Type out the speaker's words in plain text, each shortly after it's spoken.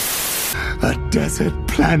A desert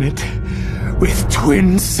planet with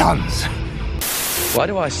twin suns. Why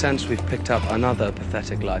do I sense we've picked up another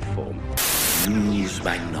pathetic life form? Use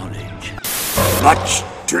my knowledge. Much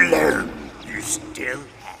to learn, you still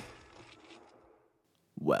have.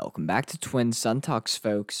 Welcome back to Twin Sun Talks,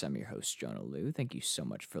 folks. I'm your host, Jonah Liu. Thank you so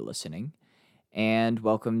much for listening. And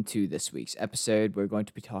welcome to this week's episode. We're going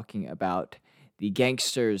to be talking about the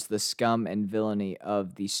gangsters, the scum and villainy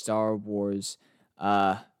of the Star Wars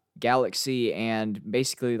galaxy, and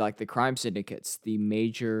basically like the crime syndicates, the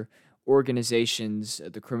major organizations,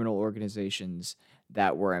 the criminal organizations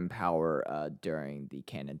that were in power during the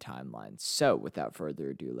canon timeline. So without further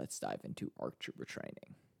ado, let's dive into ARC Trooper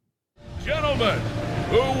training. Gentlemen,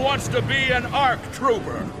 who wants to be an ARC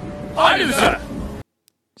Trooper? I do, sir!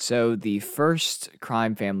 So the first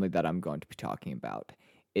crime family that I'm going to be talking about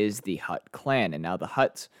is the Hutt clan. And now the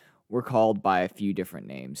Hutts were called by a few different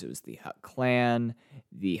names. It was the Hutt clan,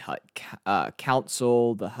 the Hutt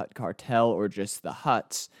council, the Hutt cartel, or just the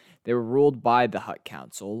Hutts. They were ruled by the Hutt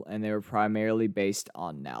council, and they were primarily based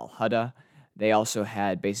on Nal Hutta. They also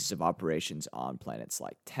had bases of operations on planets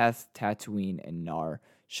like Teth, Tatooine, and Nar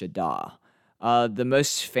Shaddaa. The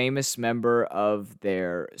most famous member of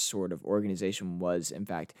their sort of organization was, in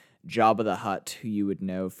fact, Jabba the Hutt, who you would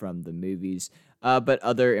know from the movies. But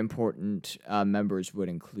other important members would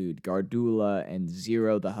include Gardula and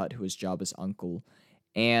Zero the Hutt, who was Jabba's uncle,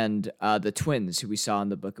 and the twins, who we saw in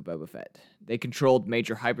the Book of Boba Fett. They controlled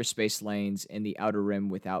major hyperspace lanes in the Outer Rim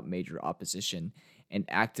without major opposition and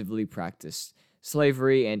actively practiced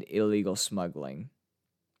slavery and illegal smuggling.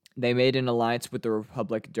 They made an alliance with the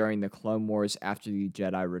Republic during the Clone Wars after the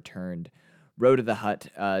Jedi returned Rhoda the Hutt,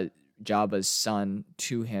 Jabba's son,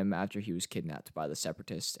 to him after he was kidnapped by the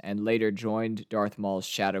Separatists, and later joined Darth Maul's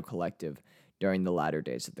Shadow Collective during the latter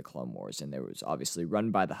days of the Clone Wars, and they was obviously run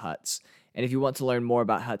by the Hutts. And if you want to learn more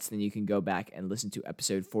about Hutts, then you can go back and listen to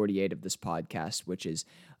episode 48 of this podcast, which is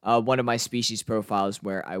one of my species profiles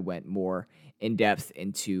where I went more in depth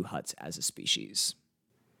into Hutts as a species.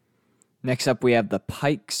 Next up, we have the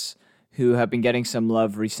Pikes, who have been getting some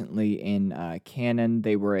love recently in canon.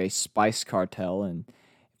 They were a spice cartel, and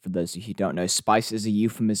for those of you who don't know, spice is a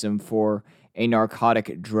euphemism for a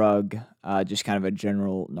narcotic drug, just kind of a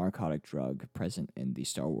general narcotic drug present in the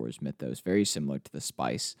Star Wars mythos, very similar to the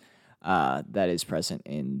spice that is present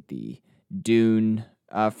in the Dune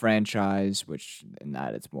franchise, which in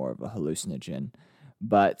that it's more of a hallucinogen.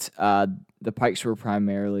 But the Pikes were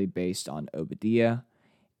primarily based on Obadiah,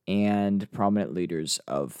 and prominent leaders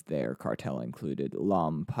of their cartel included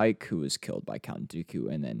Lam Pike, who was killed by Count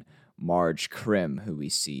Dooku, and then Marge Krim, who we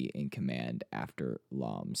see in command after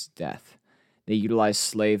Lam's death. They utilized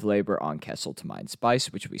slave labor on Kessel to mine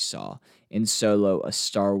spice, which we saw in Solo, A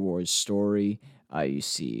Star Wars Story. You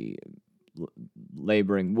see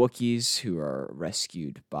laboring Wookiees who are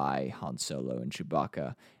rescued by Han Solo and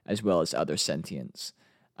Chewbacca, as well as other sentients.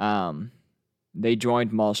 They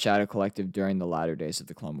joined Maul's Shadow Collective during the latter days of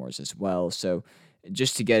the Clone Wars as well. So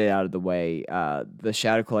just to get it out of the way, the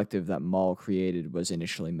Shadow Collective that Maul created was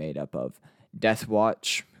initially made up of Death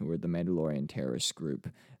Watch, who were the Mandalorian terrorist group,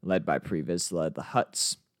 led by Pre Vizsla, the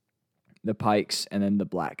Hutts, the Pikes, and then the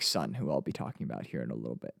Black Sun, who I'll be talking about here in a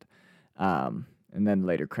little bit. And then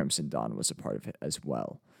later Crimson Dawn was a part of it as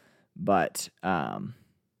well. But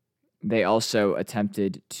they also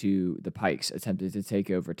the Pikes attempted to take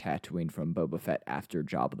over Tatooine from Boba Fett after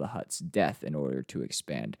Jabba the Hutt's death in order to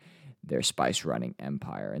expand their spice-running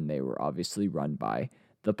empire, and they were obviously run by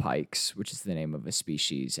the Pikes, which is the name of a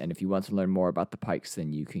species. And if you want to learn more about the Pikes,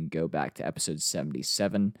 then you can go back to episode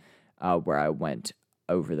 77, where I went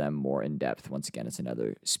over them more in depth. Once again, it's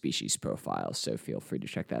another species profile, so feel free to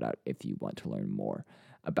check that out if you want to learn more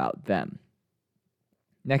about them.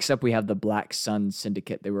 Next up, we have the Black Sun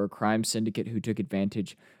Syndicate. They were a crime syndicate who took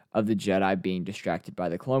advantage of the Jedi being distracted by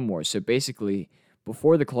the Clone Wars. So basically,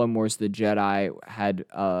 before the Clone Wars, the Jedi had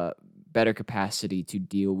better capacity to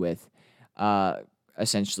deal with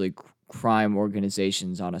essentially crime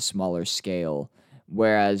organizations on a smaller scale,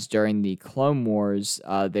 whereas during the Clone Wars,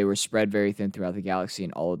 they were spread very thin throughout the galaxy,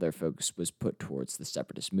 and all of their focus was put towards the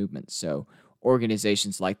Separatist movement. So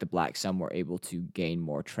organizations like the Black Sun were able to gain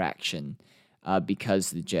more traction because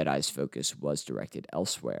the Jedi's focus was directed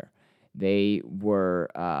elsewhere. They were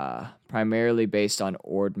primarily based on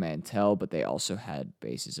Ord Mantell, but they also had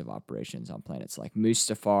bases of operations on planets like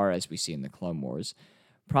Mustafar, as we see in the Clone Wars.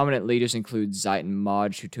 Prominent leaders include Zayton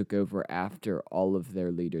Maj, who took over after all of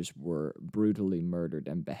their leaders were brutally murdered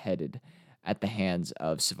and beheaded at the hands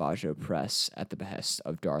of Savage Opress at the behest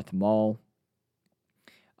of Darth Maul.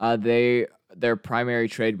 Their primary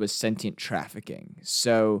trade was sentient trafficking.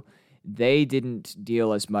 So they didn't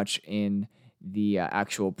deal as much in the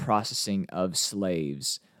actual processing of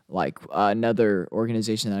slaves, like another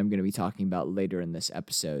organization that I'm going to be talking about later in this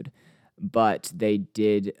episode. But they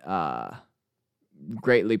did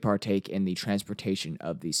greatly partake in the transportation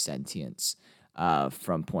of these sentients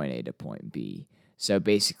from point A to point B. So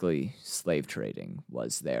basically, slave trading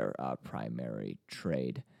was their primary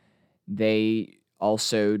trade. They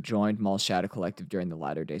also joined Maul's Shadow Collective during the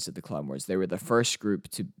latter days of the Clone Wars. They were the first group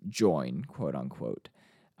to join, quote unquote.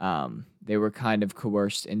 They were kind of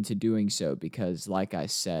coerced into doing so because, like I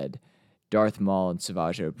said, Darth Maul and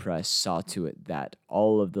Savage Opress saw to it that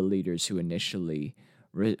all of the leaders who initially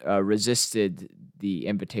resisted the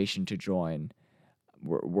invitation to join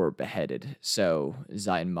were beheaded. So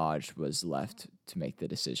Zayn Maj was left to make the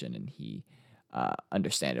decision, and he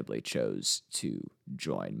understandably chose to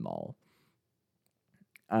join Maul.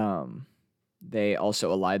 They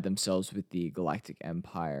also allied themselves with the Galactic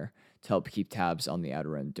Empire to help keep tabs on the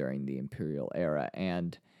Outer Rim during the Imperial era,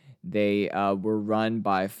 and they were run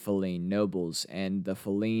by Faline nobles, and the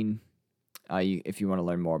Faline, if you want to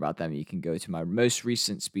learn more about them, you can go to my most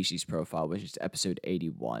recent species profile, which is episode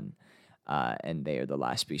 81, and they are the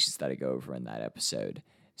last species that I go over in that episode.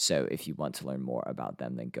 So if you want to learn more about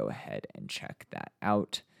them, then go ahead and check that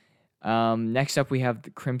out. Next up, we have the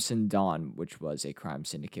Crimson Dawn, which was a crime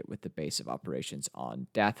syndicate with the base of operations on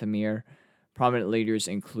Dathomir. Prominent leaders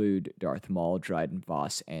include Darth Maul, Dryden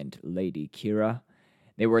Voss, and Lady Qi'ra.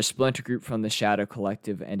 They were a splinter group from the Shadow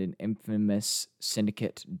Collective and an infamous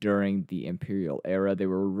syndicate during the Imperial era. They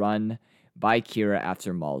were run by Qi'ra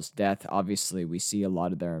after Maul's death. Obviously, we see a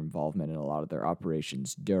lot of their involvement in a lot of their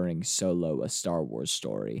operations during Solo, a Star Wars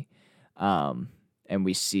story. And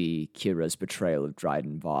we see Qi'ra's betrayal of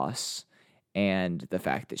Dryden Voss and the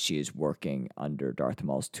fact that she is working under Darth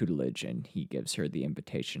Maul's tutelage, and he gives her the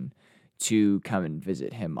invitation to come and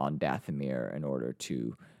visit him on Dathomir in order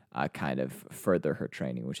to kind of further her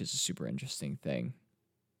training, which is a super interesting thing.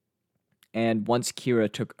 And once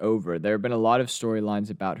Qi'ra took over, there have been a lot of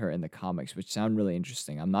storylines about her in the comics, which sound really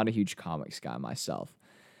interesting. I'm not a huge comics guy myself,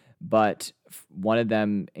 but one of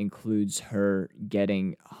them includes her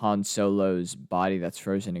getting Han Solo's body that's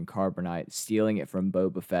frozen in carbonite, stealing it from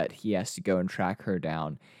Boba Fett. He has to go and track her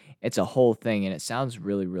down. It's a whole thing, and it sounds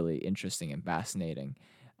really, really interesting and fascinating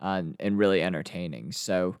and really entertaining.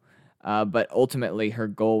 So, but ultimately, her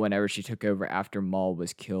goal whenever she took over after Maul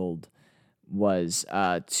was killed was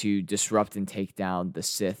to disrupt and take down the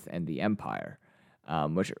Sith and the Empire,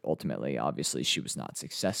 which ultimately, obviously, she was not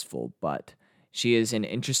successful, but she is an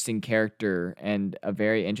interesting character and a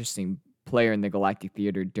very interesting player in the Galactic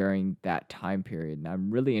Theater during that time period. And I'm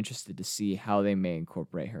really interested to see how they may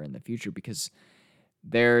incorporate her in the future, because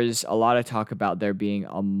there's a lot of talk about there being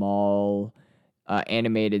a Maul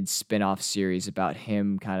animated spin-off series about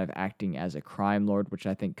him kind of acting as a crime lord, which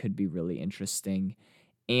I think could be really interesting.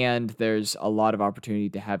 And there's a lot of opportunity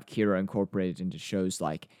to have Qi'ra incorporated into shows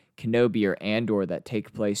like Kenobi or Andor that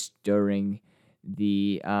take place during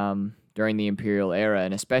the Imperial era,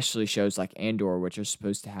 and especially shows like Andor, which are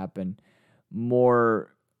supposed to happen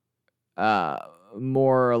more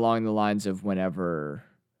along the lines of whenever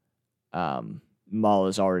Maul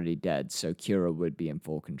is already dead, so Qi'ra would be in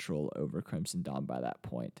full control over Crimson Dawn by that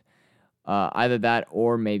point. Either that,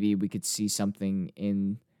 or maybe we could see something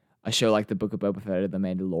in a show like the Book of Boba Fett or The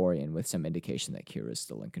Mandalorian with some indication that Qi'ra is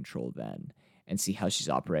still in control then, and see how she's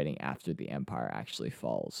operating after the Empire actually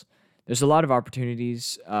falls. There's a lot of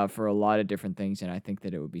opportunities for a lot of different things, and I think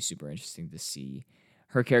that it would be super interesting to see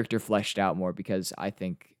her character fleshed out more, because I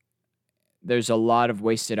think there's a lot of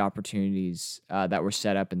wasted opportunities that were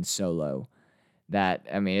set up in Solo that,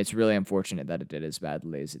 I mean, it's really unfortunate that it did as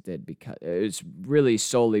badly as it did, because it was really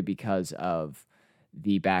solely because of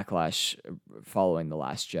the backlash following The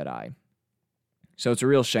Last Jedi. So it's a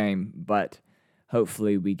real shame, but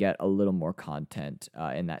hopefully we get a little more content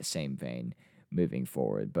in that same vein moving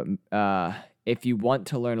forward. But if you want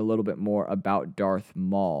to learn a little bit more about Darth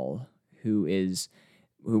Maul, who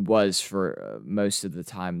was for most of the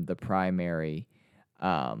time the primary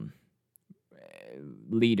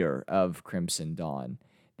leader of Crimson Dawn,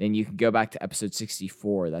 then you can go back to episode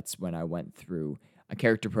 64. That's when I went through a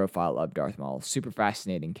character profile of Darth Maul. Super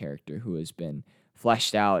fascinating character who has been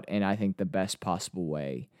fleshed out in, I think, the best possible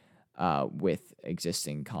way with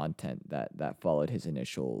existing content that followed his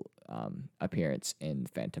initial appearance in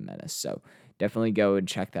Phantom Menace. So definitely go and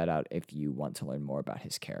check that out if you want to learn more about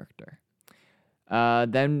his character.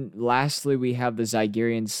 Then lastly, we have the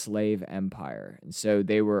Zygerian Slave Empire. And so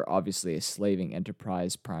they were obviously a slaving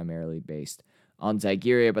enterprise primarily based on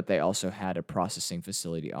Zygeria, but they also had a processing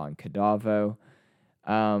facility on Kadavo.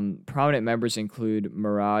 Prominent members include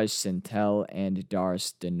Mirage Sintel and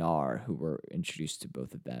Dars Dinar, who were introduced to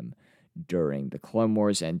both of them during the Clone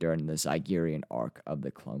Wars and during the Zygerian arc of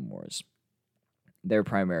the Clone Wars. Their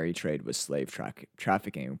primary trade was slave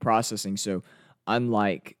trafficking and processing, so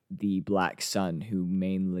unlike the Black Sun, who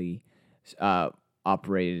mainly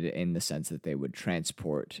operated in the sense that they would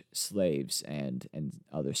transport slaves and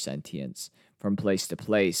other sentients from place to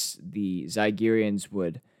place, the Zygerians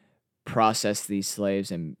would process these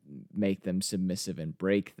slaves and make them submissive and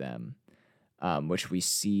break them, which we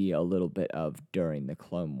see a little bit of during the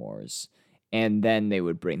Clone Wars. And then they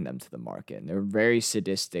would bring them to the market. And they were very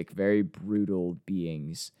sadistic, very brutal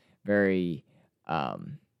beings, very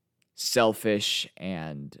selfish,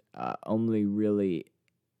 and only really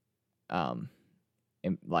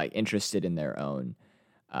interested in their own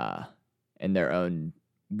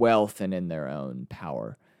wealth and in their own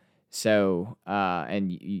power. So,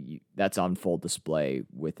 and that's on full display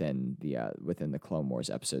within the Clone Wars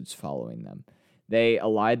episodes following them. They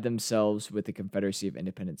allied themselves with the Confederacy of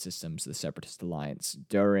Independent Systems, the Separatist Alliance,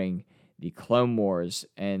 during the Clone Wars,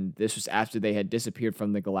 and this was after they had disappeared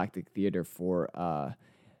from the Galactic Theater for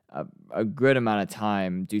a good amount of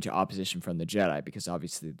time due to opposition from the Jedi, because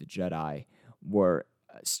obviously the Jedi were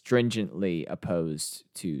stringently opposed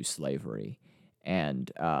to slavery.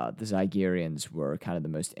 And the Zygerians were kind of the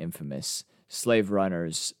most infamous slave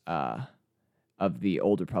runners of the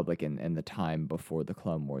Old Republic and the time before the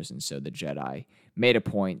Clone Wars. And so the Jedi made a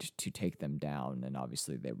point to take them down. And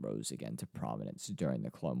obviously they rose again to prominence during the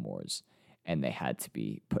Clone Wars. And they had to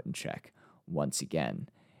be put in check once again.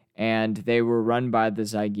 And they were run by the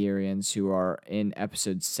Zygerians, who are in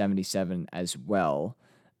episode 77 as well.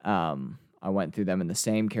 I went through them in the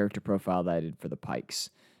same character profile that I did for the Pikes.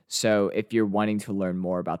 So if you're wanting to learn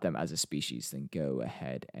more about them as a species, then go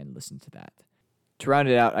ahead and listen to that. To round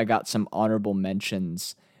it out, I got some honorable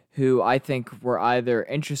mentions who I think were either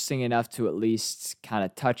interesting enough to at least kind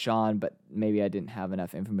of touch on, but maybe I didn't have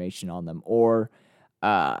enough information on them, or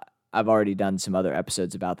I've already done some other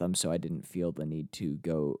episodes about them, so I didn't feel the need to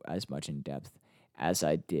go as much in depth as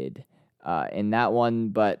I did in that one.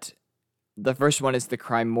 But the first one is the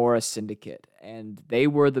Crymora Syndicate, and they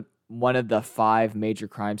were one of the 5 major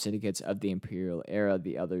crime syndicates of the Imperial era,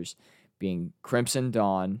 the others being Crimson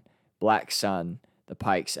Dawn, Black Sun, the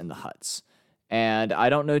Pikes, and the Hutts. And I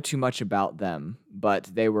don't know too much about them, but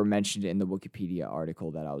they were mentioned in the Wikipedia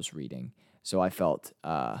article that I was reading, so I felt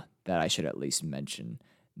that I should at least mention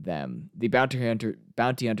them. The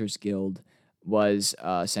Bounty Hunters Guild was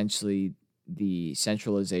essentially the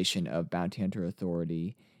centralization of bounty hunter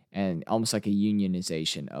authority and almost like a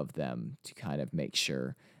unionization of them to kind of make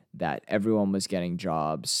sure that everyone was getting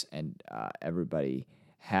jobs and everybody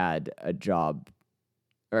had a job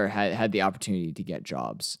or had the opportunity to get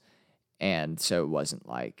jobs. And so it wasn't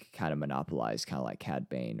like kind of monopolized, kind of like Cad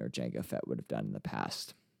Bane or Jango Fett would have done in the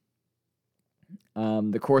past.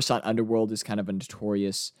 The Coruscant Underworld is kind of a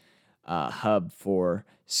notorious hub for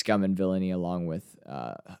scum and villainy, along with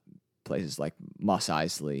places like Mos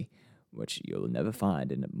Eisley, which you'll never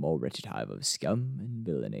find in a more wretched hive of scum and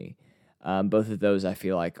villainy. Both of those I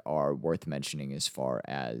feel like are worth mentioning as far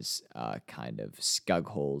as kind of scug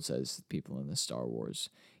holes, as people in the Star Wars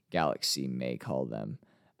galaxy may call them,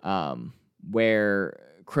 where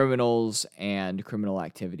criminals and criminal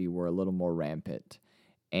activity were a little more rampant,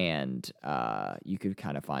 and you could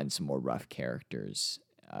kind of find some more rough characters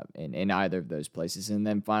in either of those places. And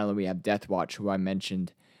then finally we have Death Watch, who I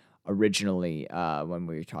mentioned originally when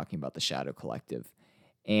we were talking about the Shadow Collective.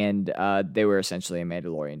 And they were essentially a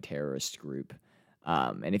Mandalorian terrorist group.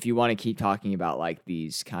 And if you want to keep talking about like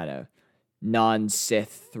these kind of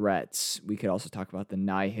non-Sith threats, we could also talk about the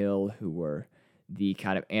Nihil, who were the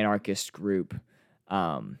kind of anarchist group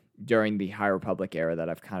during the High Republic era that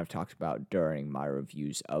I've kind of talked about during my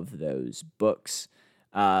reviews of those books,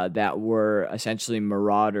 that were essentially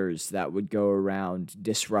marauders that would go around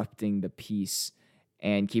disrupting the peace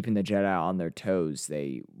and keeping the Jedi on their toes.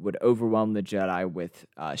 They would overwhelm the Jedi with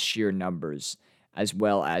sheer numbers, as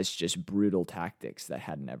well as just brutal tactics that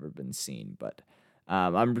had never been seen. But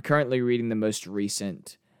I'm currently reading the most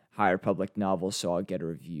recent High Republic novel, so I'll get a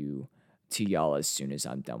review to y'all as soon as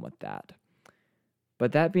I'm done with that.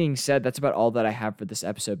 But that being said, that's about all that I have for this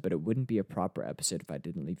episode, but it wouldn't be a proper episode if I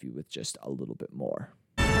didn't leave you with just a little bit more.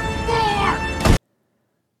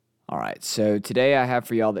 Alright, so today I have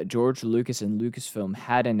for y'all that George Lucas and Lucasfilm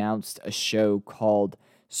had announced a show called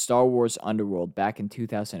Star Wars Underworld back in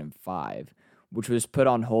 2005, which was put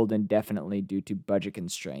on hold indefinitely due to budget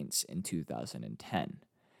constraints in 2010.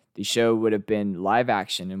 The show would have been live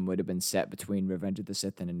action and would have been set between Revenge of the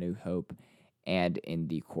Sith and A New Hope, and in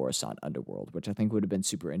the Coruscant underworld, which I think would have been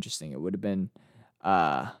super interesting. It would have been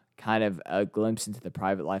kind of a glimpse into the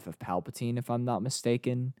private life of Palpatine, if I'm not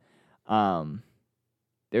mistaken.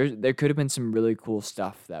 There could have been some really cool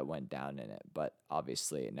stuff that went down in it, but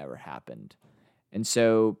obviously it never happened. And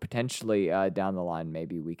so potentially down the line,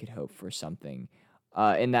 maybe we could hope for something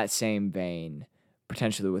in that same vein,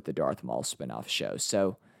 potentially with the Darth Maul spinoff show.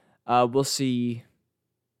 So we'll see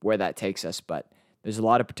where that takes us, but there's a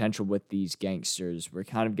lot of potential with these gangsters. We're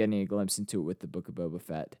kind of getting a glimpse into it with the Book of Boba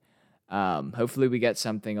Fett. Hopefully we get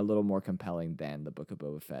something a little more compelling than the Book of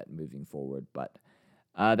Boba Fett moving forward. But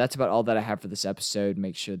that's about all that I have for this episode.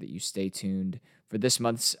 Make sure that you stay tuned for this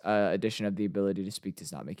month's edition of The Ability to Speak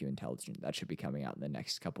Does Not Make You Intelligent. That should be coming out in the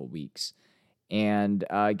next couple weeks. And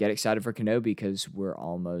get excited for Kenobi because we're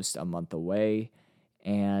almost a month away.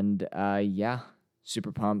 And yeah,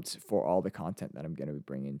 super pumped for all the content that I'm going to be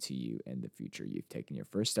bringing to you in the future. You've taken your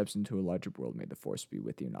first steps into a larger world. May the Force be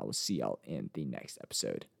with you, and I will see y'all in the next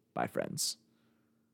episode. Bye, friends.